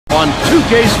On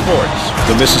 2K Sports,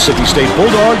 the Mississippi State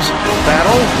Bulldogs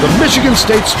battle the Michigan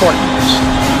State Spartans.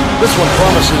 This one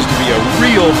promises to be a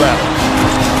real battle.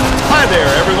 Hi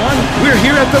there, everyone. We're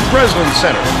here at the Breslin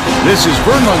Center. This is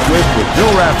Vern Lundquist with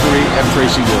Bill Raftery and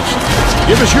Tracy Wilson.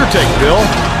 Give us your take, Bill.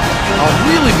 I'll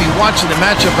really be watching the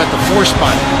matchup at the 4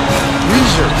 spot.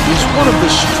 Reeser is one of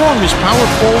the strongest power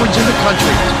forwards in the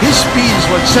country. His speed is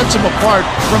what sets him apart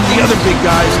from the other big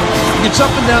guys. He gets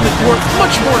up and down the court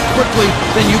much more quickly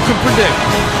than you could predict.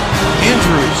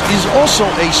 Andrews is also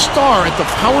a star at the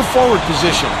power forward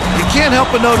position. You can't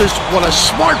help but notice what a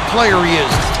smart player he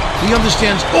is. He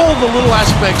understands all the little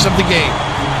aspects of the game.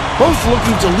 Both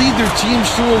looking to lead their teams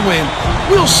to a win.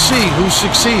 We'll see who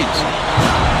succeeds.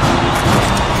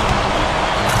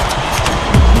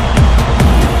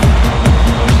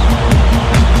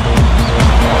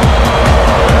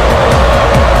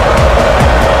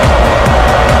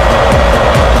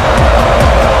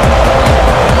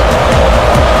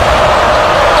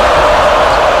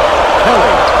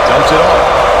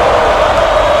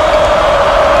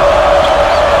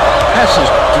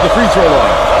 To the free throw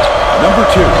line. Number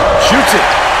 2 shoots it.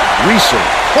 Reeser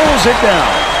pulls it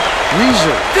down.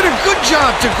 Reeser did a good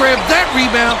job to grab that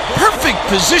rebound. Perfect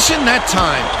position that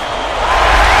time.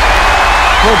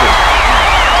 Colbert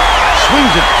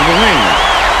swings it to the wing.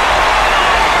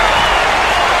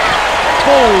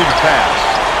 Bold pass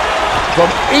from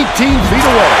 18 feet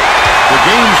away. The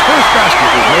game's first basket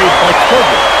is made by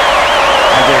Colbert,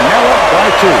 and they're now up by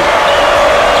 2.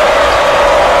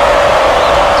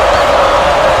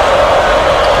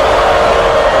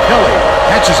 Kelly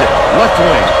catches it, left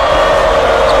wing.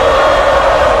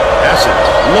 Pass it,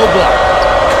 low block.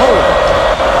 Cole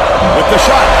with the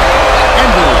shot.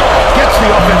 Andrews gets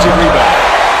the offensive rebound.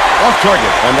 Off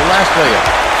target on the last layup.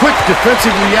 Quick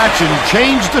defensive reaction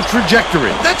changed the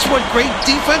trajectory. That's what great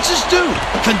defenses do.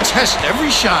 Contest every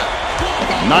shot.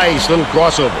 Nice little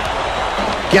crossover.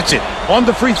 Gets it on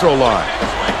the free throw line.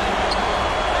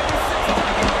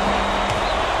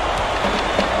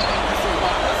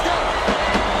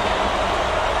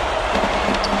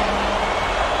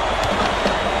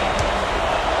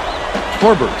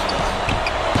 Corbett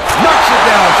knocks it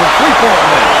down from three-point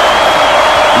range.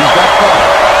 He's got 5.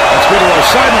 Let's go to our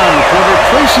sideline reporter,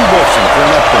 Tracy Wilson, for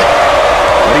an update.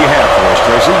 What do you have for us,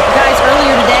 Tracy? Guys,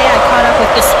 earlier today I caught up with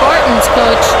the Spartans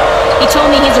coach. He told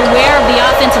me he's aware of the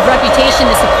offensive reputation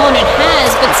this opponent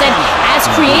has, but said as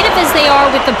creative as they are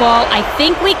with the ball, I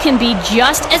think we can be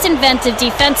just as inventive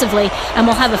defensively, and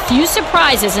we'll have a few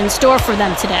surprises in store for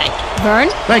them today. Vern?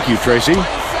 Thank you, Tracy.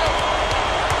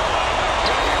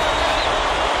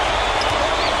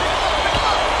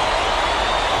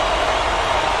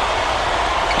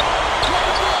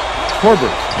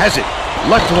 Corbett has it,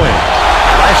 left wing.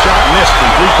 Last shot missed from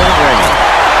three-point range.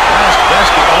 Last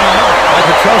basket on the mark by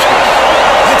Petrowski.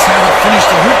 That's how to finish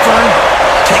the hoop, Vern.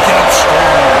 Take it up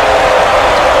strong.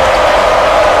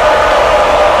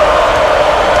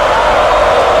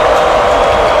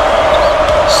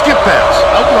 Skip pass,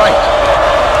 outright.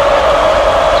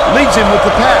 Leads him with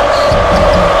the pass.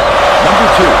 Number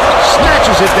 2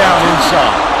 snatches it down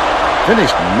inside.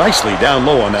 Finished nicely down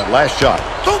low on that last shot.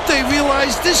 Don't they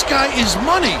realize this guy is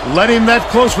money? Let him that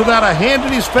close without a hand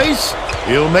in his face,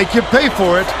 he'll make you pay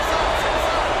for it.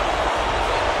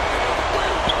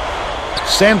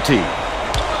 Santee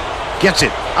gets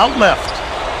it out left.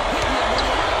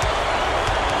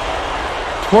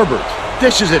 Corbett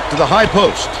dishes it to the high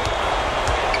post.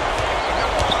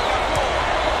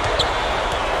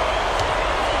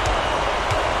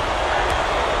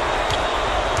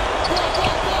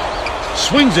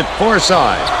 Swings it far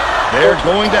side. They're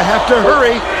going to have to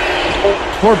hurry.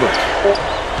 Corbett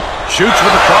shoots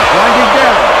with the clock winding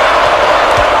down.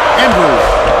 Andrews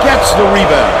gets the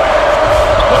rebound,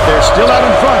 but they're still out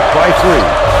in front by 3.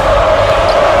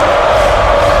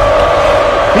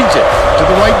 Feeds it to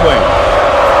the right wing.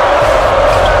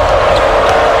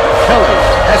 Kelly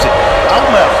has it out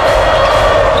left.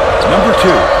 Number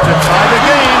 2 to tie the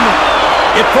game.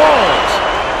 It falls.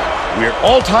 We're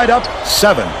all tied up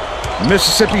 7.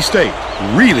 Mississippi State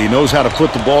really knows how to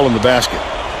put the ball in the basket.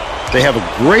 They have a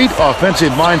great offensive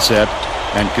mindset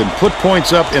and can put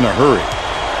points up in a hurry.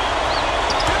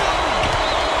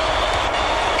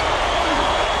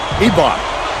 Ebot.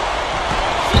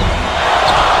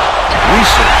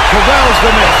 Reeser corrals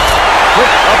the miss. Put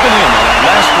up and in on that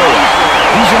last layup.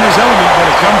 He's in his element when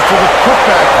it comes to the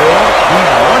putback, Bill. He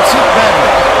wants it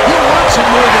badly. He wants it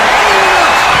more than anyone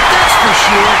else, that's for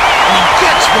sure. And he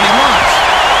gets what he wants.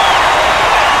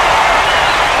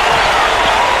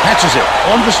 Catches it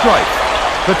on the strike.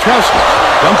 Petrowski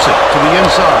dumps it to the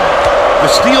inside. The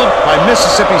steal by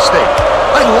Mississippi State.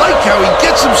 I like how he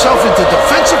gets himself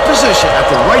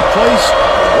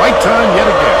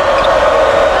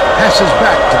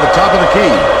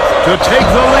key to take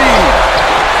the lead.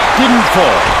 Didn't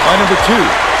fall by number 2.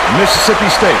 Mississippi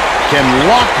State can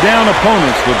lock down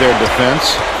opponents with their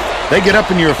defense. They get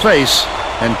up in your face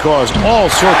and cause all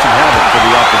sorts of havoc for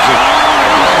the opposition.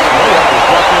 Layup was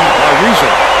dropped in by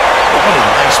Reeser. What a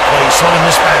nice play. Saw the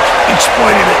mismatch.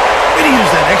 Exploited it. Way to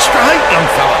use that extra height, young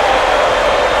fella.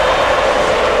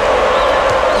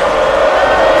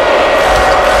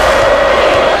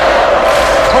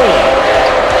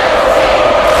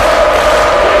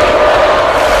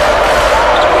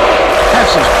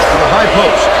 Passes to the high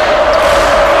post.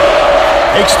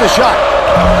 Takes the shot.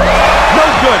 No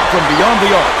good from beyond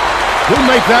the arc. He'll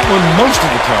make that one most of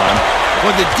the time.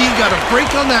 Well, the D got a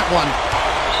break on that one.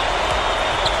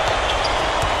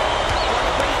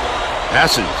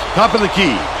 Passes. Top of the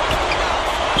key.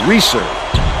 Reeser.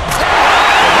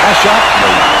 The last shot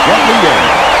may gently in.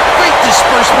 Great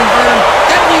disbursement, Vern.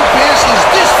 That lead pass is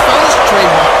this fella's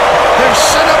trademark. They're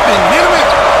set up in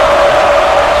minute.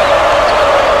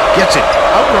 Gets it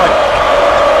outright.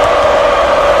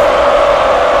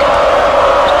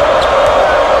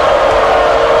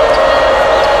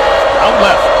 Out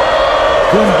left.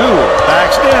 Kundu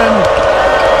backs in.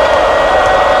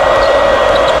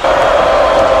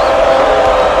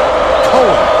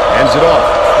 Cohen hands it off.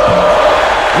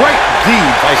 Great D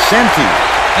by Santee.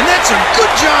 And that's a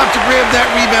good job to grab that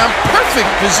rebound.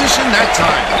 Perfect position that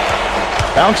time.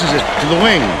 Bounces it to the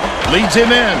wing. Leads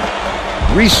him in.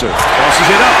 Reeser tosses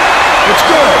it up. It's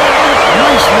good.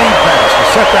 Nice lead pass to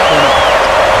set that one up.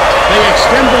 They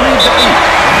extend the lead to 8.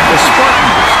 The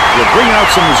Spartans will bring out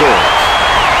some reserves.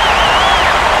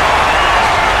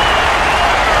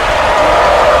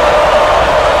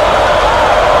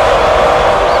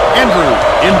 Andrew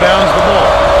inbounds the ball.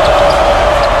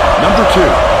 Number 2.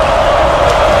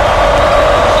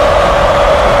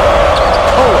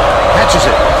 Cole catches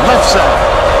it. Left side.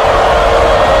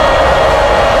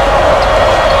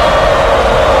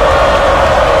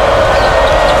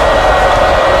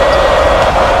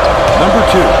 Number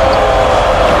 2.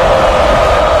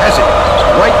 Has it.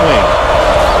 Right wing.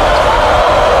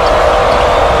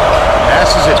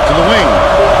 Passes it to the wing.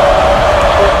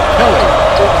 Kelly.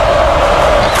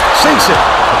 Sinks it.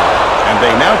 And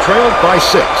they now trail by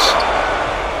 6.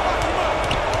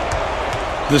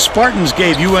 The Spartans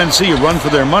gave UNC a run for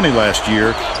their money last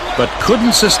year, but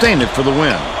couldn't sustain it for the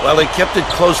win. Well, they kept it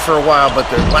close for a while, but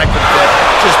their lack of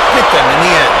depth just bit them in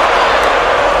the end.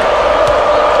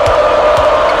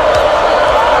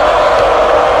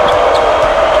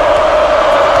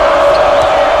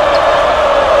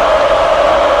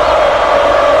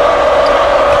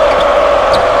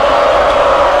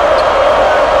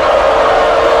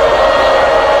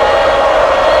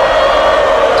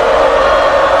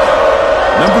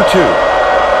 Number 2.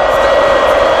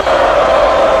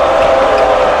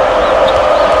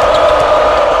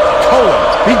 Cohen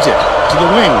feeds it to the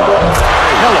wing.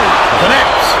 Kelly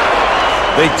connects.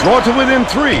 They draw to within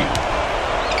 3.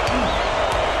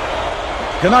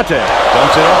 Kanate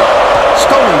dumps it off.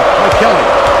 Stolen by Kelly.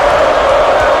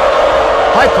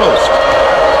 High post.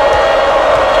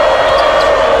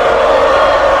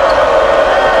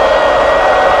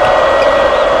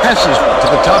 Passes to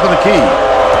the top of the key.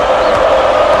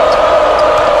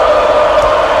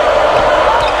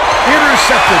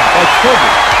 Intercepted by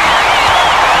Kobe.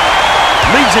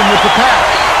 Leads him with the pass.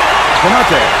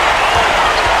 Kanate.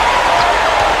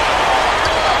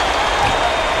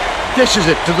 Dishes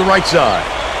it to the right side.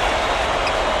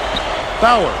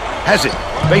 Bauer has it.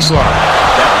 Baseline.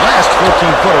 That last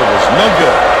 14-footer was no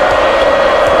good.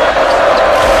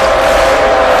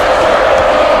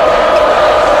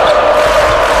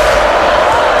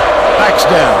 Backs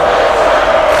down.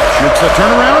 Shoots the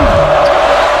turnaround.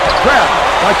 Grab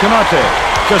by Kanate.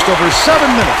 Just over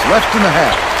 7 minutes left in the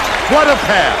half. What a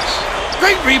pass.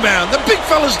 Great rebound. The big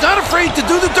fella's not afraid to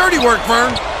do the dirty work,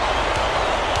 Vern.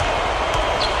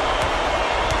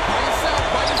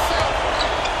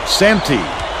 Santee.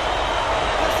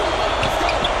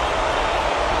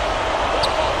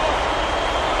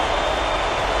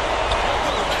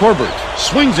 Corbett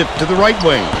swings it to the right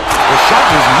wing. The shot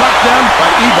was knocked down by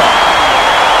Eva.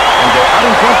 And they're out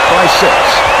in front by 6.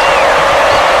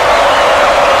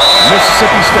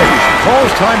 Mississippi State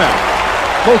calls timeout.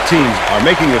 Both teams are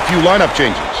making a few lineup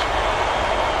changes.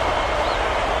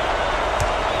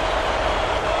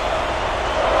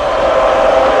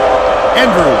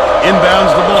 Andrew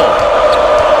inbounds the ball.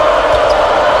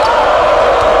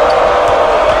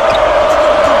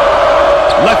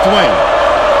 Left wing.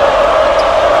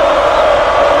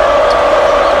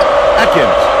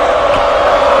 Atkins.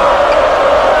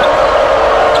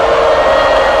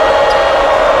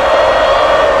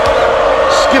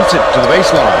 Skips it to the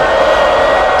baseline.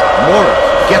 Morris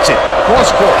gets it.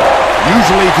 Cross court.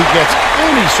 Usually if he gets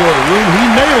any sort of room, he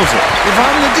nails it. If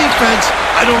I'm the defense,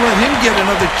 I don't let him get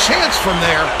another chance from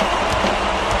there.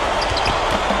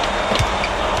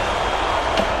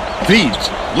 Feeds.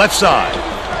 Left side.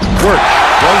 Works.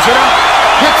 Throws it up.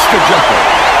 Hits the jumper.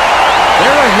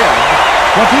 They're ahead.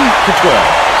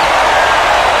 20-12.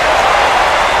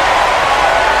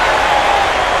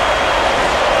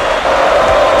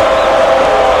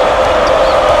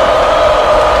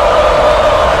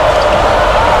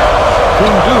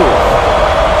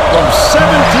 From 17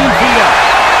 feet out,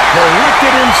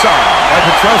 directed inside by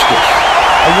Petroskas.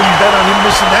 I wouldn't bet on him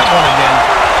missing that one again.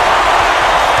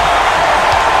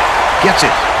 Gets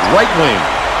it, right wing.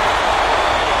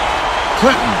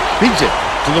 Clinton beats it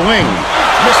to the wing.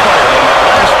 Misfire on that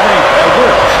last break by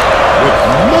Wirtz. With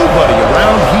nobody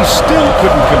around, he still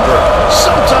couldn't convert.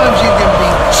 Sometimes you can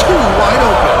be too wide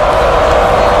open.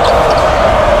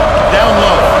 Down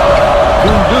low.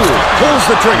 Kundu pulls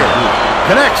the trigger.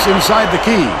 Connects inside the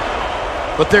key.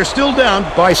 But they're still down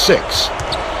by 6.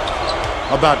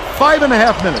 About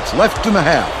 5.5 minutes left in the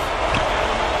half.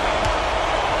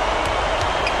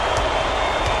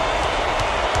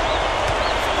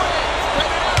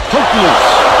 Poked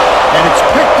loose. And it's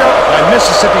picked up by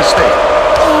Mississippi State.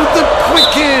 Oh, the quick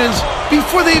hands.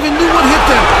 Before they even knew what hit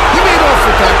them, he made off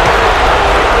with that one.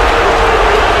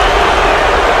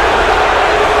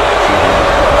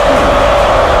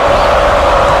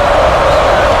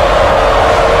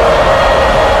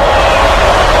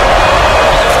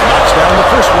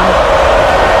 First one.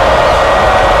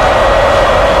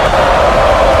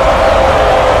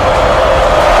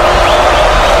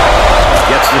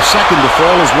 Gets the second to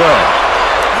fall as well.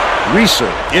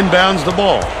 Reeser inbounds the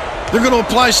ball. They're going to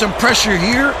apply some pressure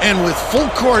here, and with full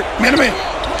court, man-to-man.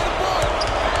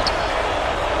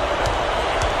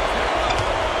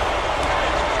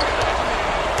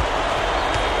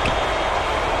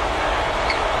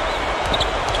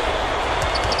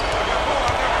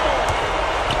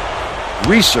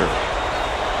 Reeser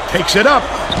takes it up.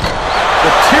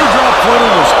 The teardrop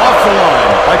floater was off the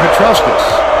line by Petroskas.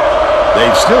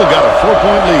 They've still got a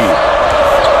 4-point lead.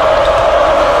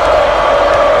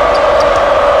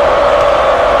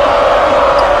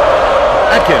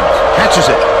 Atkins catches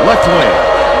it, left wing.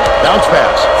 Bounce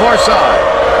pass, far side.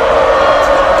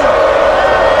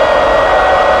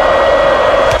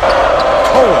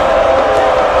 Cohen.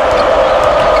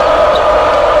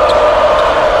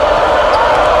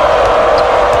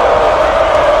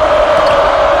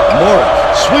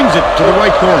 Swings it to the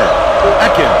right corner.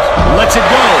 Atkins lets it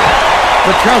go.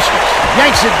 Petroskas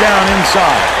yanks it down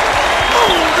inside.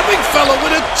 Oh, the big fella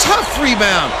with a tough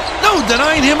rebound. No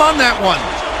denying him on that one.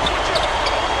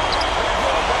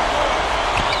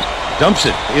 Dumps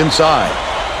it inside.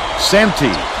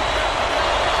 Santee.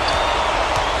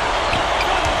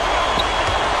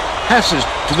 Passes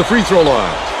to the free throw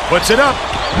line. Puts it up.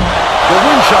 The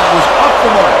win shot was off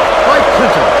the mark by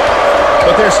Clinton.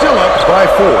 But they're still up by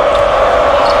 4.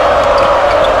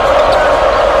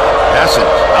 Passes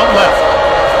out left.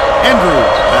 Andrew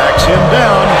backs him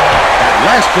down. That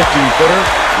last 15-footer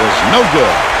was no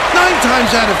good. 9 times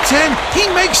out of 10, he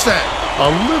makes that. A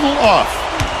little off,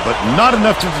 but not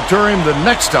enough to deter him the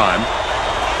next time.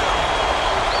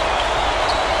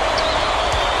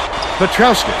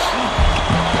 Petroskas.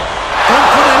 Don't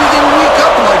put anything weak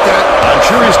up like that. I'm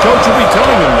sure his coach will be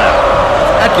telling him that.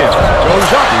 Atkins goes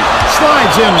up,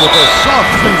 slides in with a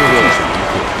soft finger roll.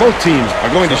 Both teams are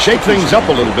going to shake things up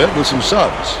a little bit with some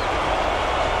subs.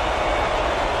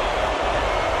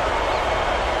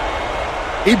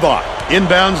 Ebach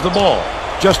inbounds the ball.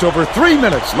 Just over 3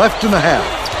 minutes left in the half.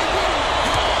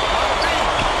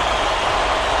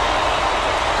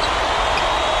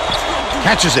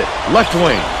 Catches it, left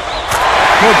wing.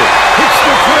 Colbert hits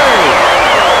the three.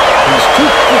 He's 2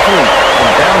 for 3 from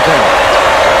downtown.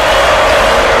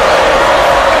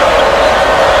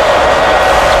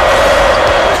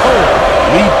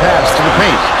 Lead pass to the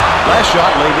paint. Last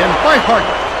shot laid in by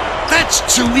Harden. That's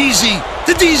too easy.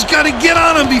 The D's got to get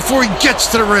on him before he gets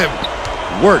to the rim.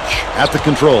 Wirtz at the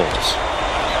controls.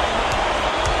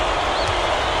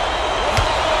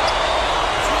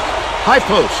 High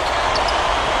post.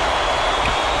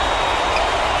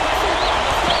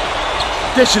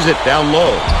 Dishes it down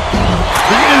low.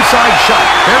 The inside shot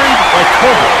buried by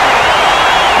Colbert.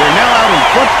 They're now out in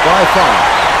front by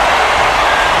 5.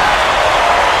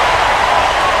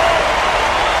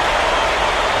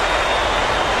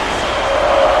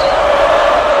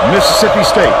 Mississippi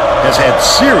State has had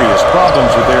serious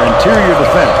problems with their interior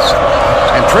defense.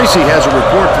 And Tracy has a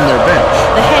report from their bench.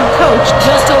 The head coach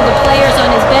just told the players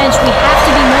on his bench, we have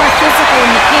to be more physical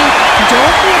in the paint.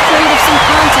 Don't be afraid of some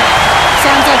contact.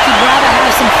 Sounds like he'd rather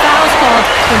have some fouls called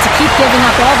than to keep giving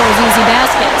up all those easy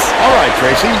baskets. All right,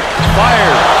 Tracy.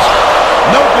 Fires.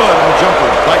 No good on the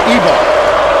jumper by Eva.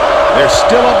 They're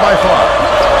still up by 5.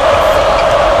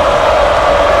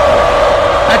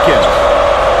 Atkins.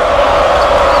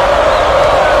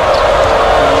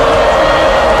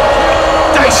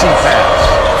 Dicey pass.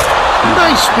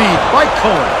 Nice speed by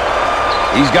Cohen.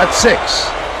 He's got 6.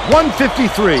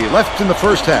 1:53 left in the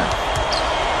first half.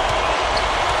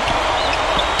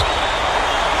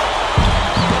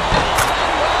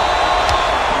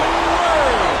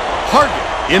 Harden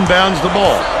inbounds the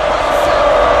ball.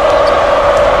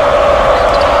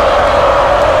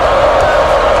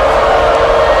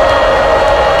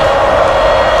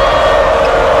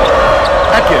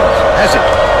 Atkins has it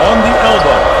on the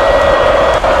elbow.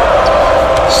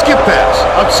 Skip pass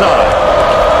outside.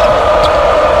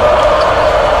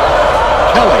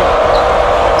 Kelly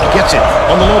gets it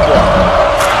on the low ball.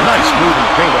 Nice move in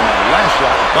paint on that last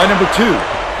shot by number 2.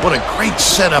 What a great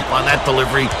setup on that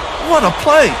delivery. What a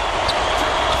play.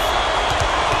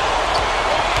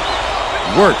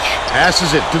 Wirtz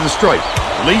passes it to the stripe.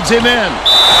 Leads him in.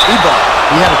 Eba,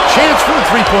 he had a chance for a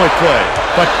three-point play,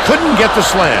 but couldn't get the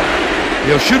slam.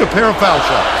 He'll shoot a pair of foul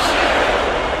shots.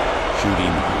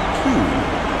 Shooting 2.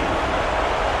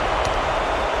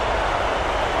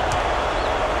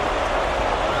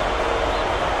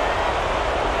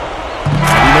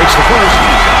 He makes the first.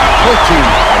 Both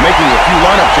teams are making a few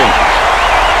lineup changes.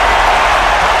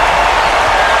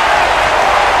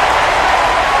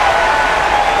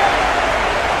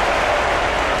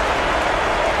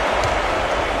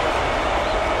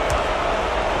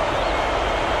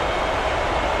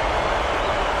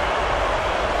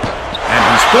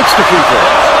 Splits the free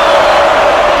throws.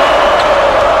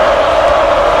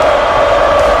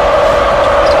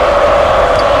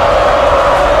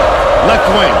 Left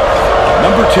wing.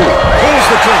 Number 2 pulls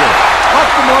the trigger. Off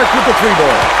the mark with the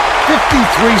 3-ball.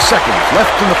 53 seconds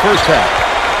left in the first half.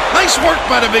 Nice work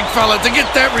by the big fella to get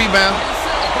that rebound.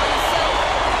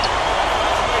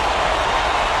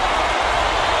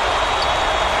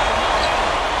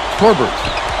 Corbett.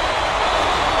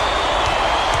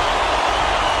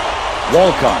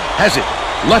 Walcott has it.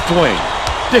 Left wing.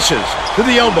 Dishes to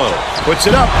the elbow. Puts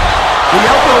it up. The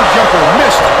elbow jumper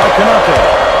missed by Canate.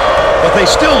 But they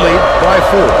still lead by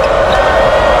 4.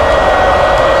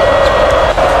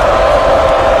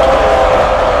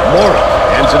 Mora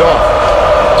hands it off.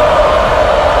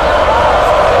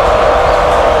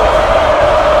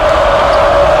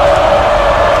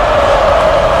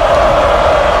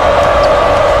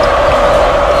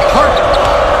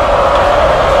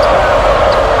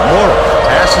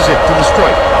 Passes it to the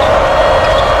stripe.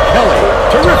 Kelly,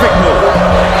 terrific move.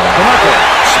 Tanaka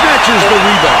snatches the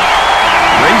rebound.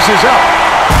 Raises up.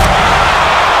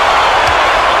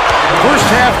 First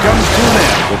half comes to an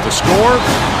end with the score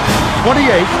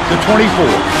 28-24.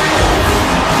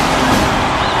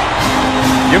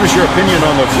 Give us your opinion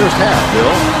on the first half,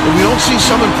 Bill. If we don't see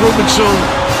some improvement soon,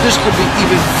 this could be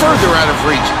even further out of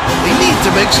reach. They need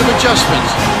to make some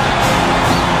adjustments.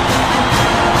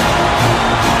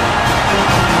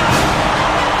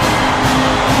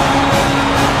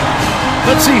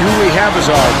 Let's see who we have as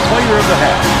our player of the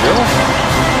half, Bill.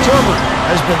 Turner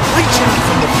has been reaching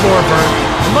from the floor, Vern.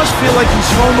 It must feel like he's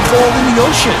throwing the ball in the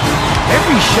ocean.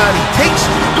 Every shot he takes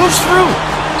goes through,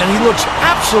 and he looks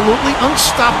absolutely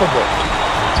unstoppable.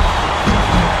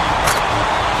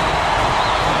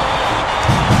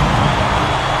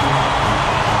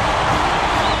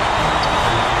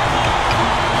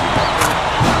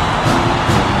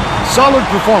 Solid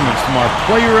performance from our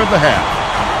player of the half.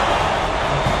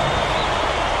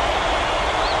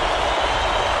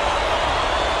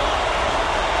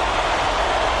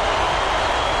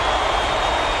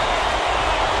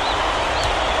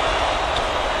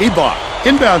 Ebach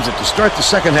inbounds it to start the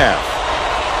second half.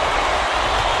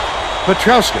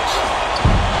 Petrauskas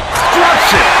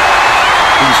drops it.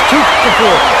 He's 2 for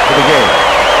 4 for the game.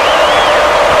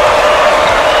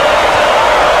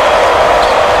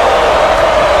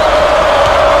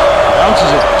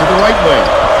 Bounces it to the right wing.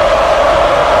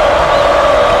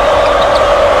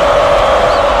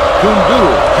 Kundu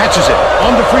catches it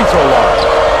on the free throw line.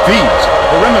 Feeds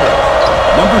perimeter.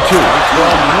 Number 2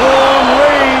 from long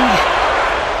range.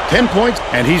 10 points,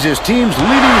 and he's his team's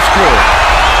leading scorer.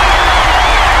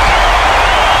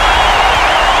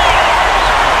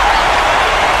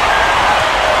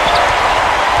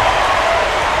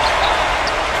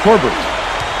 Corbett.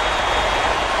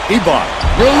 Ebach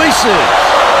releases.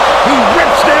 He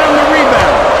rips down the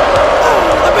rebound. Oh,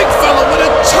 the big fella with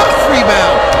a tough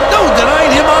rebound. No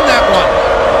denying him on that one.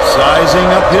 Sizing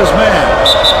up his man.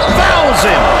 Foul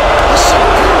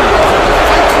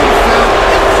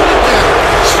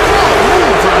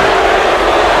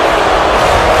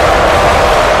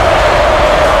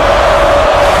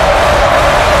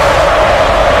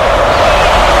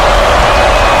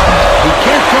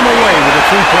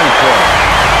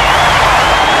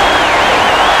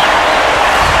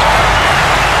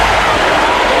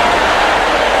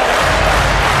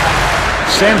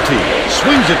Santee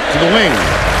swings it to the wing.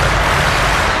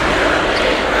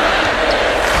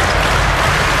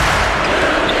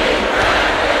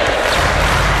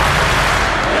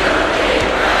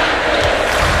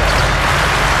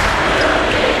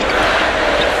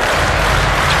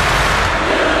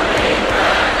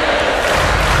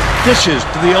 Dishes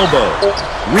to the elbow.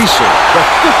 Reeser, the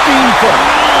 15-foot.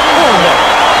 Oh, no.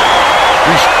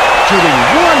 He's shooting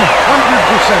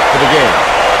 100% for the game.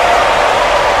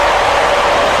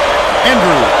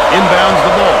 Andrew inbounds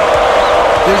the ball.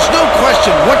 There's no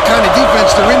question what kind of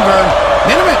defense they're in, Vern.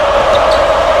 Minute.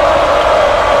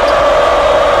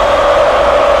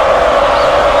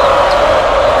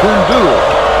 Kundul.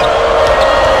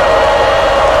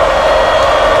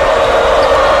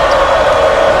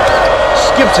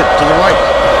 Skips it to the right.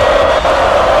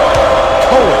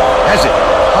 Cohen has it.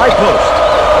 High post.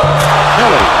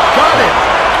 Kelly got it.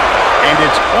 And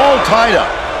it's all tied up.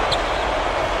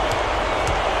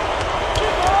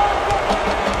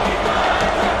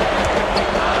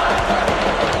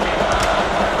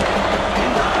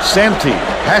 Santee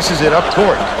passes it up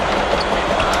court.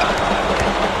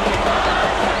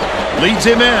 Leads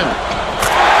him in.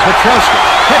 Petrowski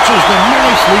catches the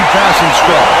nice lead passing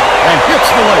stride and hits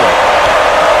the layup.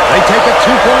 They take a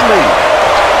 2-point lead.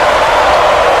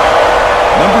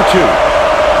 Number 2.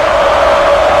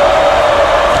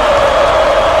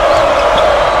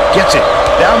 Gets it.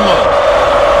 Down low.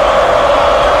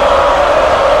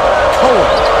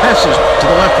 Cohen passes to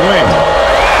the left wing.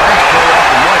 Pass play off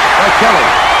the right by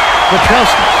Kelly.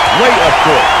 Petrowski way up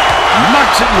court.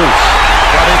 Knocks it loose.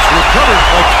 But it's recovered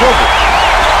by Corbett.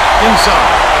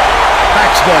 Inside.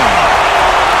 Backs down.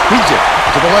 Feeds it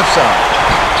to the left side.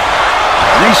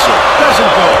 Reeser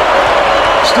doesn't go.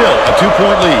 Still a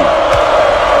 2-point lead.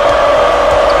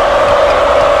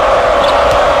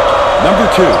 Number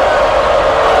 2.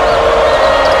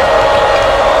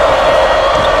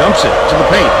 Dumps it to the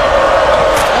paint.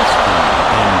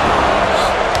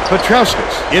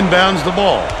 Petrowskis inbounds the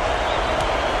ball.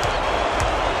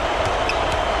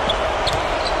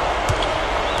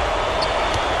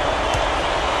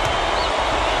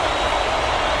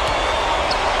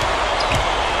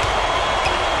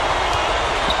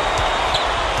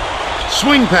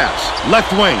 Swing pass,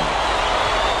 left wing.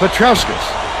 Petrowskis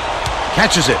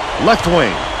catches it, left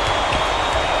wing.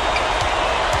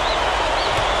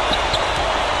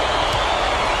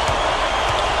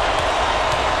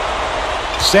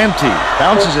 Santee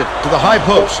bounces it to the high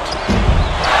post.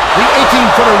 The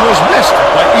 18-footer was missed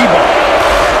by Ebo.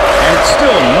 And it's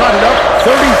still knotted up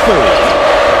 30-30.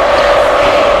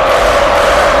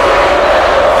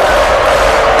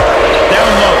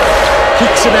 Down low,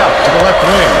 kicks it out to the left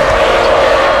wing.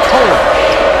 Cohen.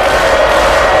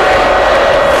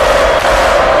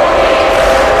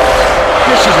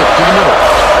 Dishes it to the middle.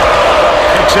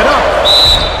 Picks it up.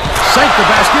 Sank the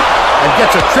basket and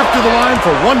gets a trip to the line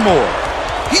for one more.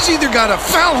 He's either got to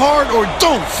foul hard or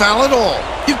don't foul at all.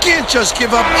 You can't just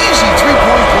give up easy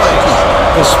 3-point plays.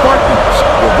 The Spartans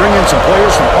will bring in some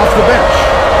players from off the bench.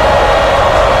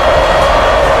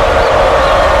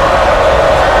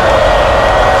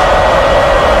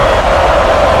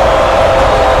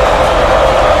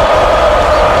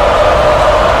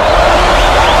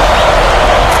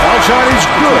 Shot is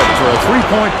good for a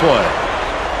 3-point play.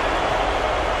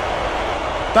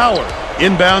 Bauer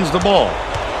inbounds the ball.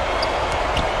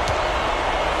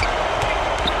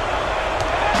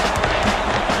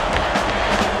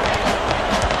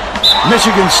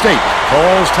 Michigan State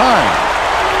calls time.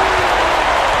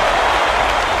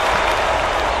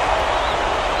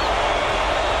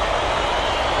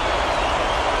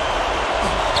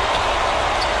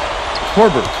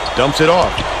 Corbett dumps it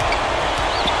off.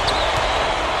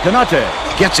 Kanate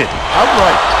gets it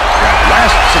outright. That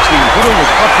last 16-footer was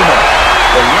up the mark.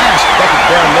 The last bucket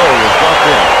down low was dropped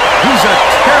in. He's a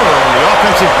terror on the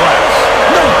offensive glass.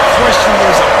 No question,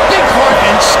 there's a big heart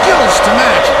and skills to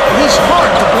match. He's hard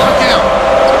to block out.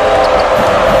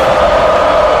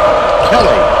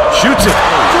 Kelly shoots it,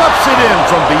 drops it in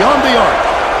from beyond the arc.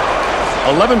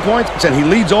 11 points, and he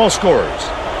leads all scorers.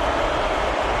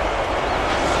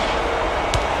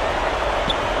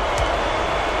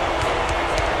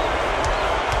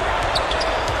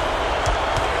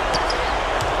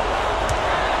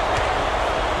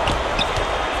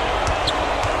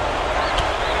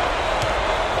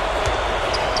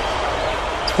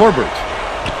 Corbett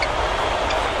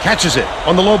catches it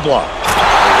on the low block. The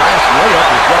last layup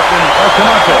is dropped in by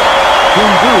Kanate.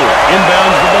 Kundul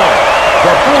inbounds the ball.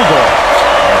 The Bulldogs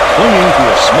are clinging to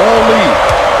a small lead.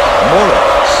 Mora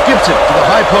skips it to the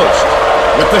high post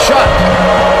with the shot.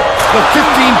 The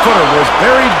 15-footer was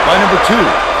buried by number 2.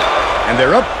 and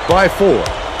they're up by 4.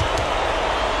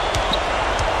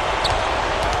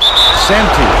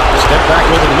 Santee, step back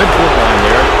over the midcourt line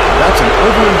there. That's an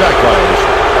over and back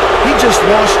violation. He just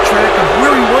lost track of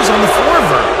where he was on the floor,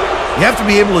 Vern. You have to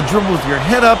be able to dribble with your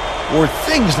head up, or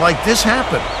things like this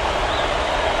happen.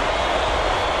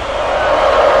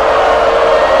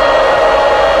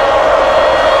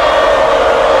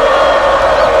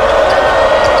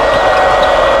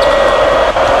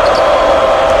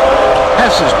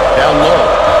 Passes down low.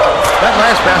 That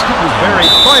last basket was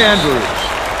buried by Andrews.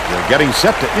 They're getting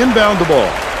set to inbound the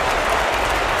ball.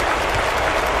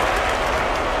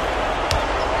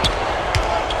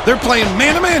 They're playing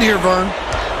man-to-man here, Vern.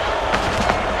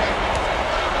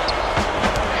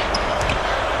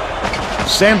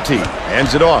 Santee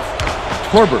hands it off.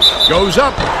 Corbett goes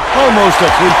up. Almost a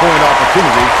three-point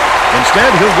opportunity.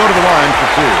 Instead, he'll go to the line for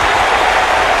 2.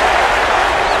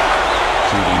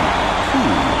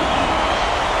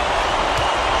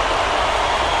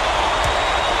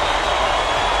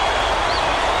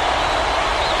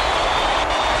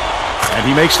 And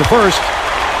he makes the first.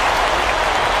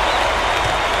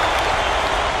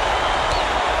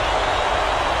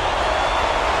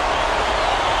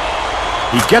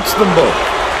 He gets them both.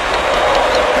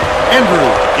 Andrew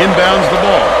inbounds the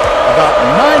ball. About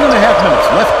 9.5 minutes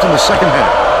left in the second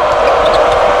half.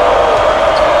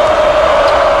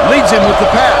 Leads him with the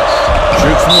pass.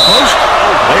 Shoots from the post.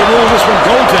 They rule this one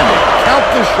goaltending. Count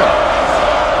the shot.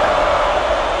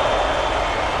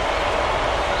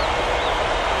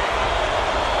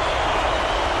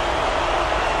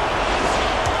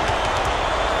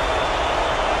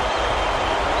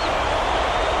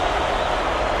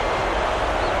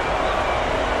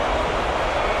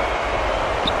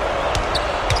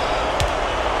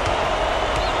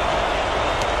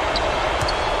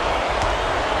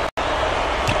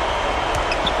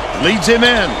 Leads him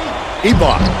in.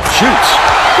 Ebach shoots.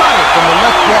 Got it from the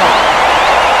left wall.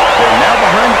 They're now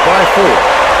behind by 4.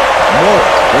 Moore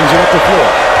brings it up the floor.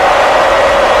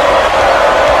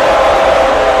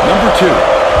 Number 2.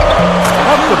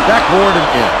 Off the backboard and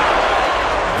in.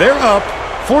 They're up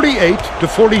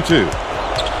 48-42.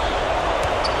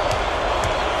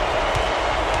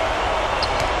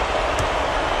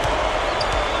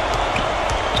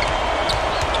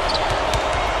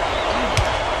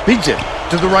 Beats it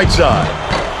to the right side.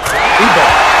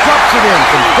 Ebach drops it in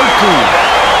from 13.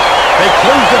 They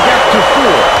close the gap to 4.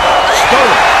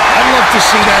 Sterling. I'd love to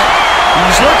see that. He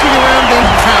was looking around and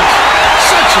pounced.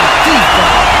 Such a deep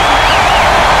ball.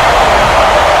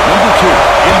 Number 2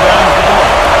 inbounds the ball.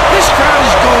 This crowd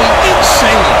is going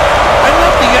insane. I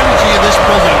love the energy of this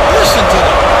building. Listen to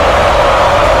them.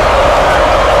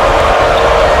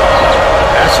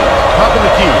 Passing. Top of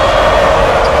the key.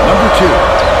 Number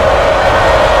 2.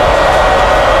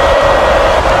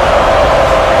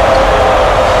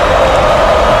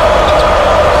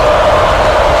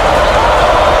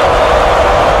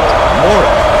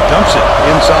 Dumps it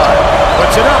inside.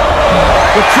 Puts it up.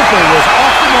 The triple was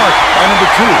off the mark by number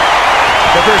 2.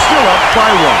 But they're still up by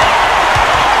 1.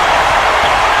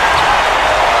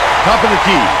 Top of the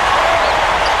key.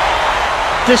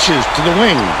 Dishes to the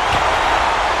wing.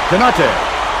 Kanate.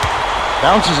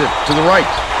 Bounces it to the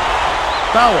right.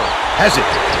 Bauer has it.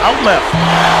 Out left.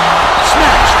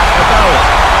 Snatched by Bauer.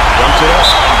 Dumps it up.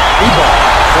 Ebach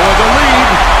for the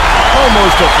lead.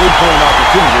 Almost a three-point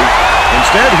opportunity.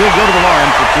 Instead, he'll go to the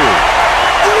line for 2.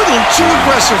 A little too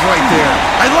aggressive right there.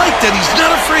 I like that he's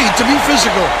not afraid to be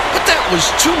physical, but that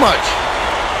was too much.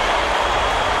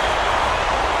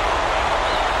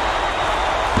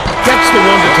 Gets the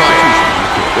one to tie it.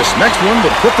 This next one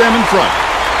will put them in front.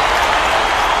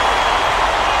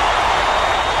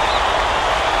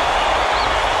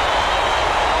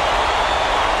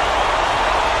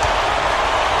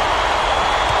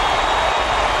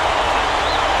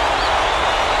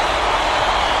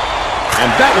 And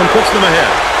that one puts them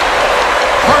ahead.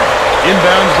 Carter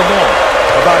inbounds the ball.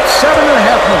 About 7.5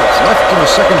 minutes left in the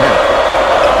second half.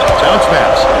 Bounce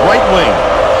pass, right wing.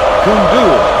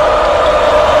 Kundul.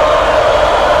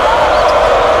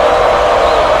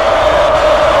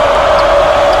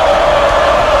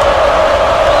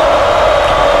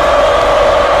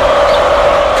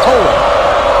 Cole.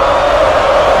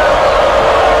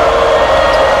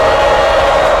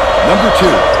 Number 2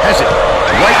 has it.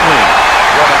 Right wing.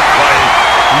 What a play.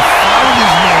 He fouled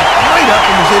his man right up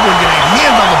and was able to get a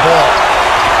hand on the ball.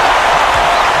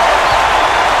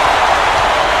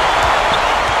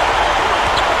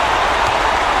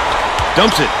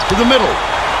 Dumps it to the middle.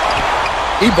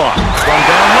 Ebach from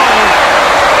down low.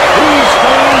 These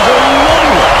fans are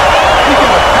loving it. We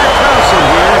got a packed house in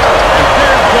here, and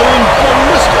they're going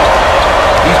ballistic.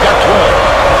 He's got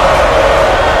 12.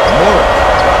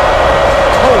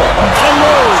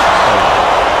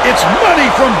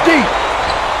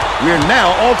 We're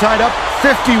now all tied up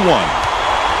 51.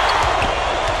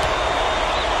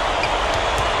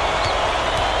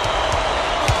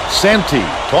 Santee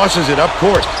tosses it up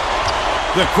court.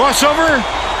 The crossover.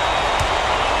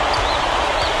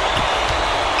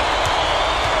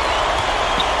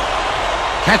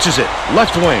 Catches it,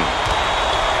 left wing.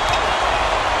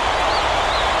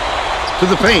 To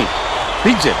the paint.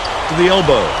 Beats it to the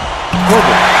elbow.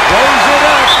 Corbin throws it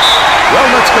up. Well,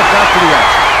 let's get back to the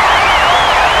action.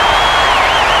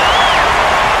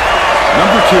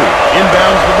 Number 2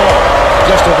 inbounds the ball.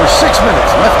 Just over 6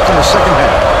 minutes left in the second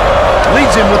half.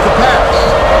 Leads him with the pass.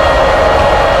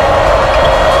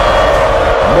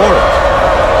 Morris.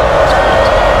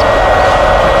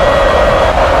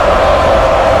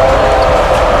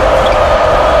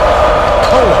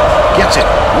 Cohen gets it.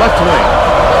 Left wing.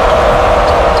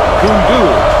 Kundu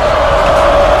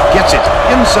gets it.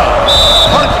 Inside.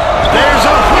 Hunt. There's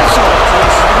a whistle.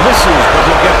 Misses, but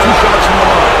he'll get 2 shots from the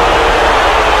line.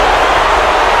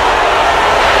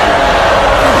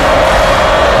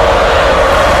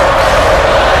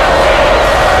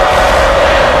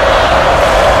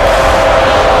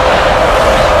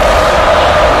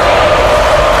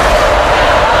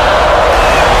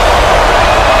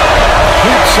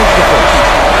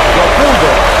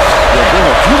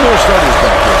 Starters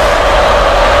back here.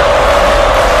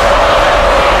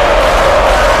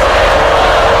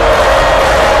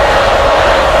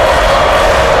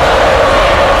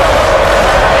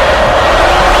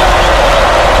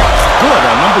 Good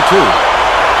on number 2.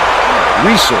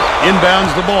 Reeser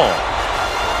inbounds the ball.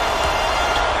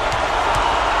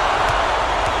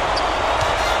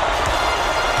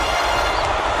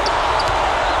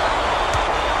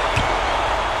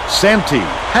 Santee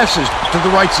passes to the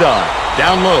right side.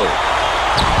 Down low.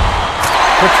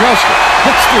 Petrosca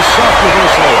hits the soft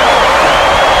reverse layup.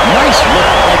 Nice look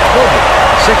by Corbin.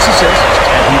 6 assists,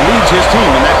 and he leads his team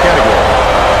in that category.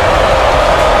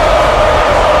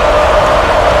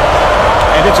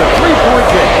 And it's a 3-point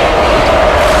game.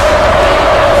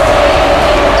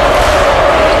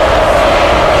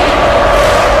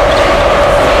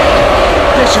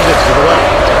 Dishes it to the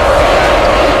left.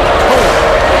 Corbin.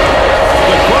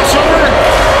 The crossover.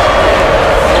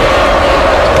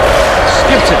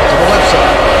 Gets it to the left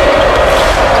side.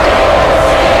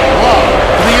 Lob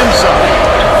to the inside.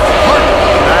 Hart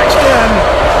backs in.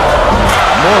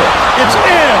 Moore. It's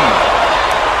in.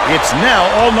 It's now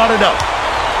all knotted up.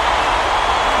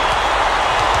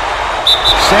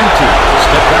 Santee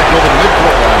step back over the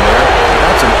midcourt line there.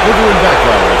 That's an over and back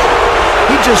violation.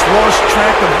 He just lost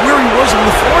track of where he was on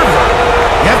the floor there.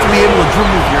 You have to be able to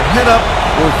dribble with your head up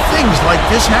or things like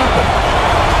this happen.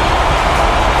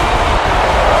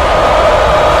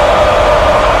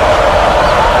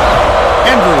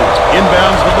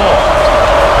 Inbounds the ball.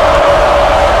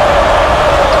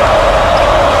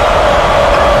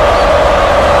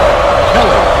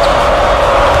 Kelly.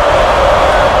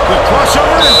 The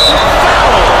crossover is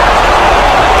foul.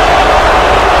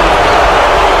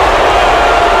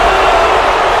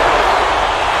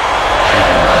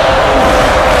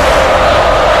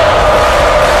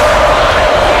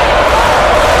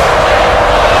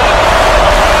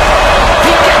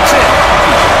 He gets it.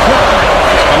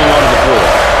 He's coming onto the floor.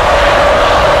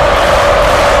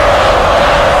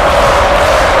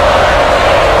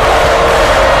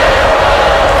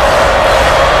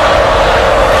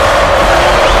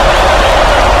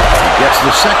 The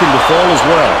second to fall as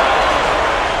well.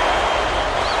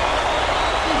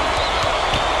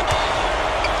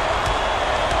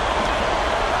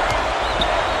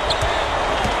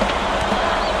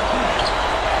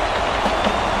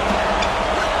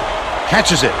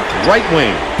 Catches it, right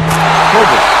wing.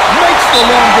 Corbin makes the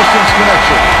long distance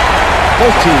connection.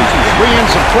 Both teams bring in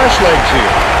some fresh legs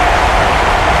here.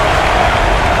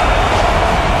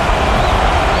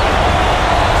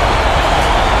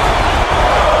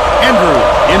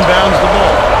 Inbounds the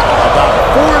ball. About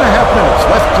 4.5 minutes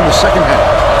left in the second half.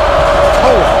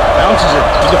 Cohen bounces it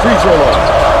to the free throw line.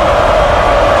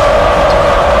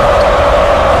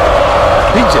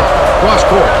 Beats it. Cross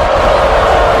court.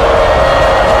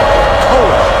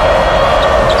 Cohen.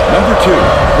 Number 2.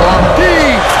 From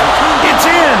deep. It's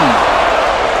in.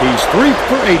 He's 3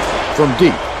 for 8 from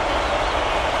deep.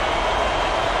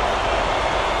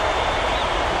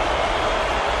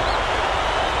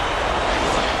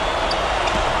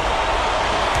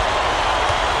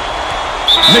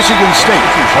 Michigan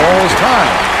State calls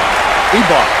time.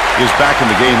 Ebach is back in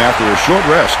the game after a short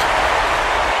rest.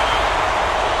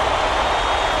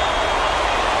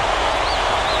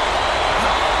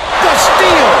 The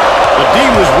steal! The D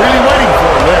was really waiting for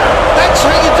him there. That's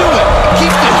how you do it.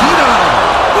 Keep the heat on.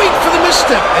 Wait for the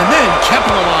misstep and then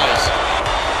capitalize.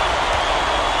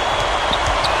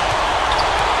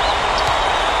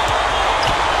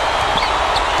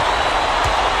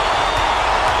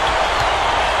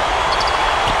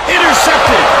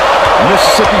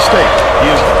 Mississippi State. He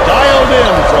is dialed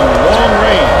in from long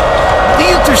range. The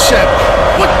intercept.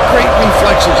 What great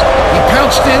reflexes. He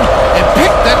pounced in and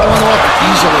picked that one off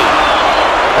easily.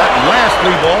 That last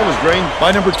three ball was drained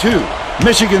by number 2.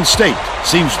 Michigan State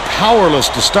seems powerless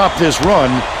to stop this run,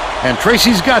 and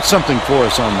Tracy's got something for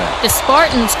us on that. The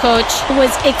Spartans coach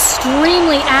was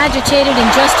extremely agitated and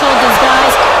just told his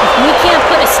guys, if we can't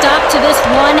put a stop to this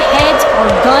run, heads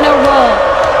are gonna roll.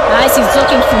 Guys, he's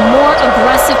looking for more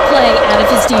aggressive play out of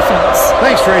his defense.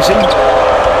 Thanks, Tracy.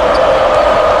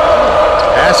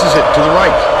 Passes it to the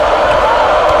right.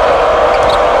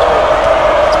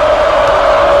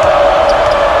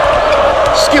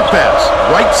 Skip pass,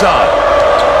 right side.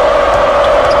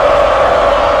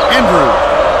 Andrew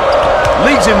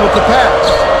leads him with the pass.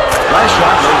 Last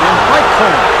shot laid in by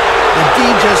Coleman. The D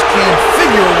just can't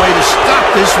figure a way to stop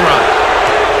this run.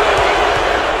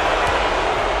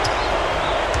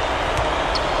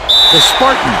 The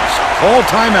Spartans call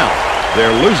timeout.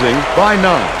 They're losing by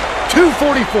 9.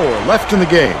 2:44 left in the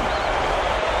game.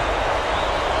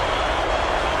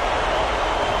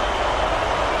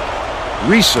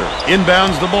 Reeser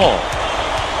inbounds the ball.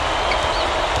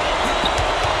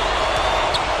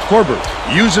 Corbett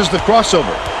uses the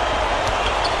crossover.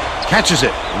 Catches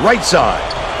it right side.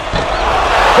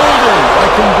 Pulled in by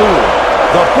Kundul.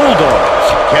 The Bulldogs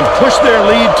can push their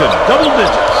lead to double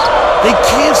digits. They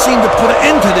can't seem to put an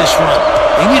end to this run.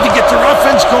 They need to get their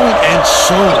offense going, and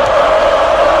soon.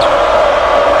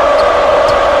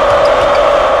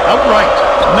 Outright.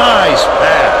 Nice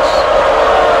pass.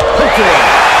 Poked it in.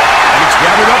 And it's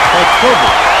gathered up by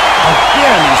Corbett.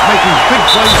 Again, he's making big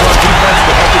plays on defense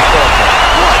to help his ball club.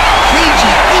 What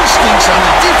cagey instincts on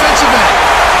the defensive end.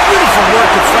 Beautiful work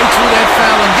to fight through that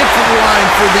foul and get to the line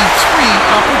for the 3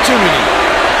 opportunity.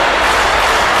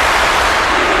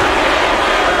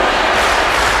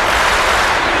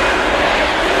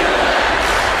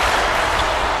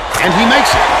 And he makes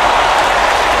it.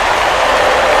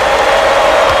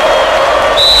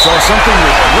 Saw something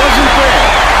that wasn't there.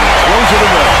 He throws it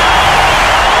away.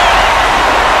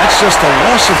 That's just a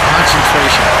loss of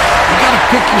concentration. You got to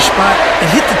pick your spot and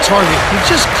hit the target. You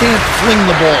just can't fling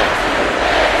the ball.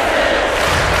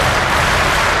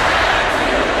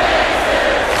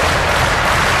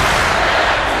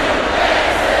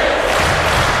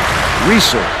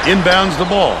 Reeser inbounds the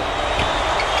ball.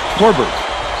 Corbett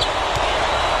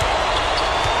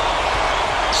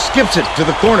skips it to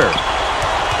the corner.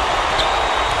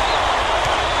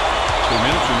 2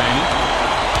 minutes remaining.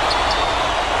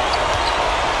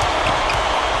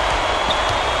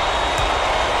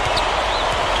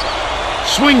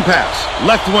 Swing pass,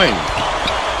 left wing.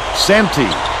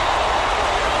 Samty.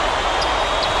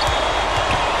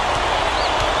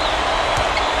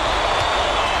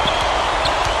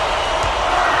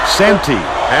 Samty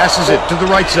passes it to the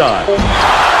right side.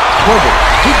 Corbett,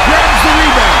 he grabs the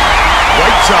rebound.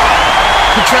 Right side.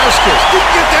 Petrowskis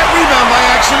didn't get that rebound by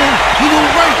accident. He knew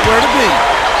right where to be.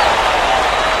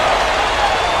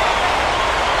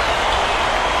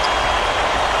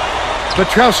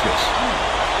 Petrowskis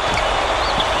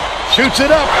shoots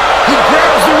it up. He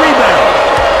grabs the rebound.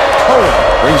 Cohen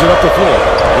brings it up the floor.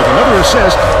 With another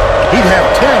assist, he'd have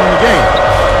 10 in the game.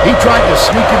 He tried to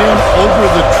sneak it in over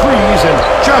the trees and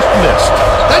just missed.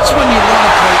 That's when you want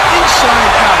to play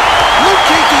inside out.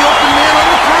 Locate the open man on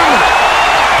the perimeter.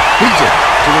 Feeds it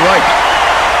to the right.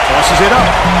 Tosses it up.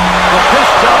 The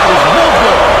push shot is no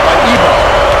good by Ebo.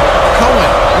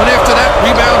 Cohen went after that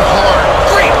rebound hard.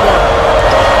 Great work.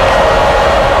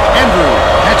 Andrew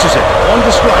catches it on the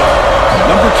strike.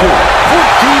 Number 2,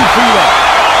 14 feet up.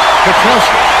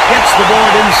 Petrowski gets the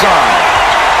board inside.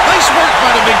 Nice work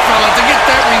by the big fella to get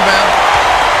that rebound.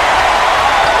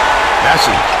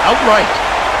 Passing outright.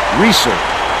 Reeser.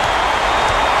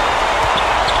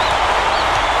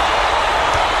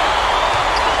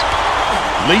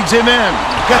 Leads him in.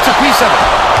 Gets a piece of it.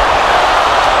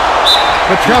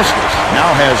 Petrowski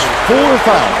now has 4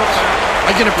 fouls.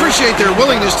 I can appreciate their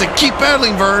willingness to keep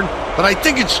battling, Vern, but I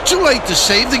think it's too late to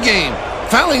save the game.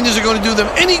 Fouling isn't going to do them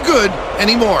any good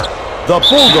anymore. The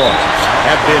Bulldogs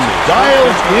have been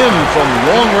dialed in from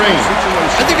long range.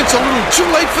 I think it's a little too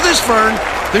late for this, Vern.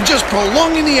 They're just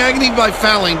prolonging the agony by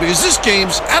fouling because this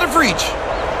game's out of reach.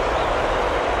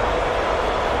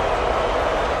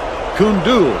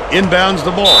 Kundul inbounds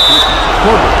the ball.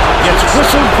 Corbett gets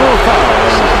whistled for a foul.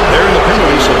 They're in the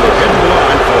penalty, so they're heading to the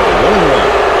line for a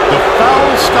 1-1. The foul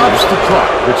stops the clock,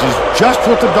 which is just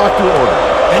what the doctor ordered.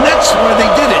 And that's why they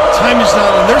did it. Time is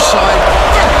not on their side.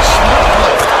 Very smart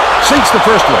play. Sinks the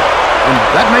first one, and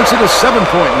that makes it a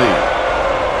 7-point lead.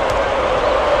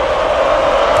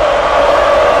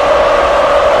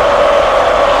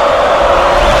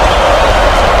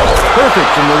 terrific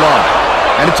from the line.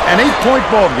 And it's an 8-point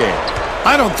ball game.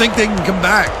 I don't think they can come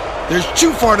back. There's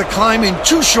too far to climb in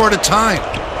too short a time.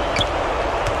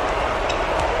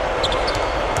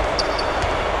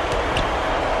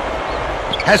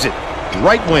 Has it.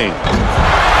 Right wing.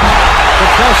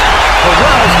 Petrovsky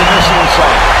corrals the miss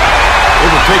inside. It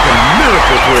would take a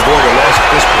miracle to avoid a loss at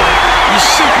this point. You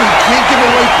simply can't give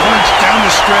away points down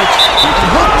the stretch. You can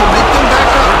hope to make them back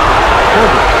up.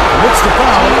 Herbert commits the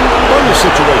foul. Bonus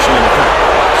situation in effect.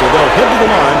 So they'll head to the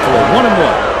line for a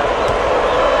 1-and-1.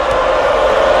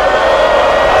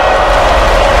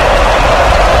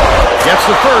 Gets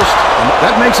the first, and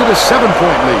that makes it a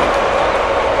 7-point lead.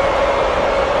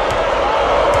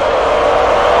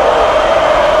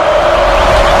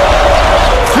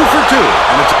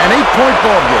 And it's an 8-point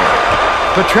ball game.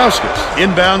 Petrovskis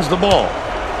inbounds the ball.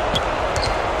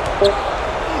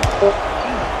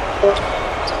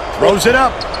 Throws it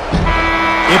up.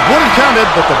 It would have counted,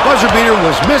 but the buzzer beater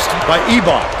was missed by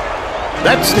Ebach.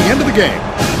 That's the end of the game.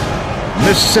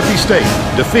 Mississippi State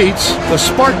defeats the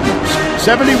Spartans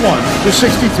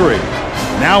 71-63.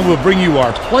 Now we'll bring you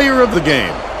our player of the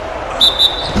game.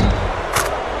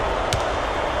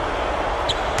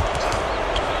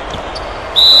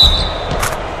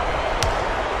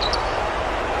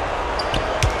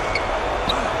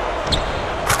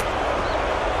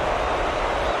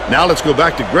 Now let's go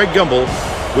back to Greg Gumbel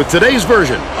with today's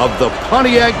version of the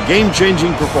Pontiac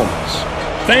game-changing performance.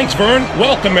 Thanks, Vern.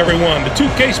 Welcome, everyone, to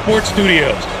 2K Sports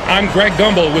Studios. I'm Greg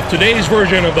Gumbel with today's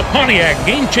version of the Pontiac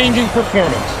game-changing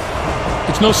performance.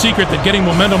 It's no secret that getting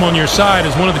momentum on your side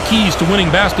is one of the keys to winning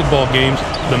basketball games.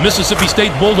 The Mississippi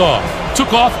State Bulldog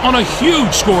took off on a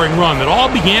huge scoring run that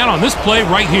all began on this play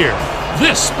right here.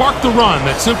 This sparked the run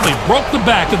that simply broke the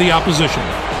back of the opposition.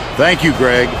 Thank you,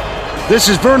 Greg. This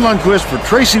is Vern Lundquist for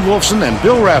Tracy Wolfson and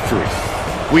Bill Raftery.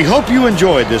 We hope you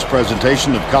enjoyed this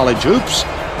presentation of college hoops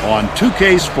on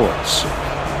 2K Sports.